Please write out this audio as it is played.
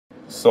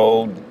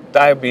So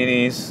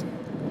diabetes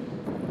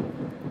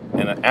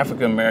in an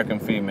African American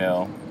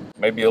female,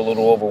 may be a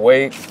little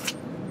overweight,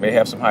 may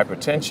have some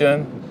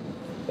hypertension.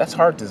 That's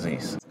heart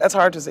disease. That's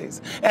heart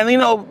disease. And you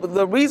know,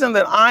 the reason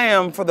that I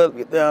am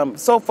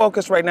so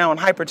focused right now on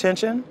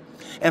hypertension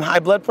and high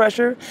blood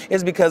pressure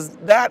is because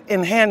that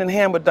in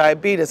hand with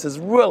diabetes is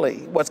really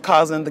what's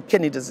causing the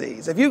kidney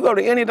disease. If you go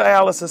to any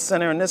dialysis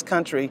center in this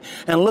country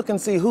and look and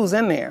see who's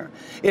in there,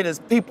 it is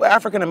people,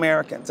 African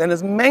Americans, and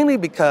it's mainly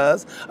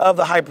because of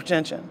the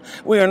hypertension.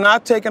 We are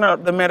not taking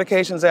the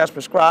medications as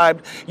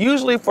prescribed.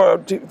 Usually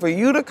for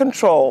you to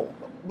control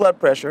blood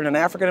pressure in an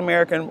African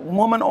American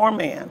woman or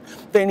man,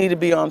 they need to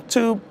be on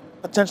 2,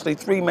 potentially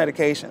 3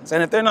 medications.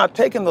 And if they're not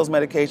taking those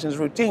medications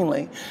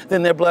routinely,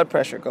 then their blood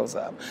pressure goes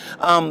up.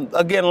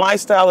 Again,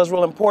 lifestyle is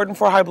real important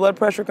for high blood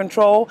pressure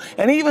control.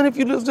 And even if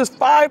you lose just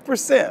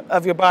 5%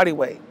 of your body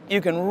weight,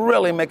 you can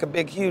really make a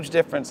big, huge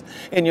difference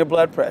in your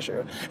blood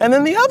pressure. And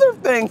then the other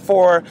thing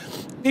for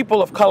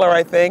people of color,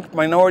 I think,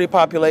 minority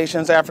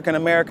populations, African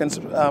Americans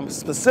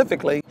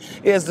specifically,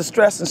 is the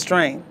stress and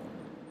strain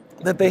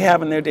that they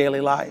have in their daily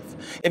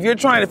life. If you're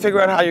trying to figure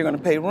out how you're going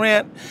to pay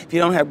rent, if you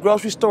don't have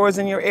grocery stores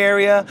in your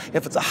area,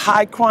 if it's a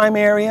high crime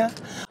area,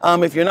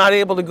 if you're not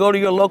able to go to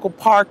your local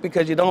park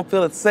because you don't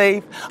feel it's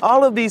safe,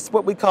 all of these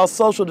what we call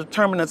social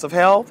determinants of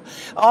health,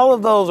 all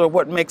of those are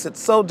what makes it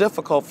so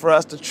difficult for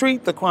us to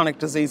treat the chronic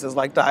diseases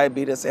like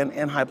diabetes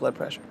and high blood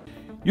pressure.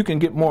 You can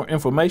get more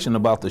information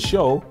about the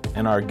show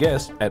and our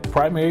guests at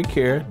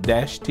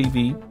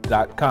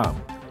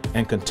primarycare-tv.com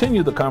and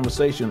continue the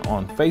conversation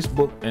on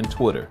Facebook and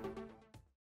Twitter.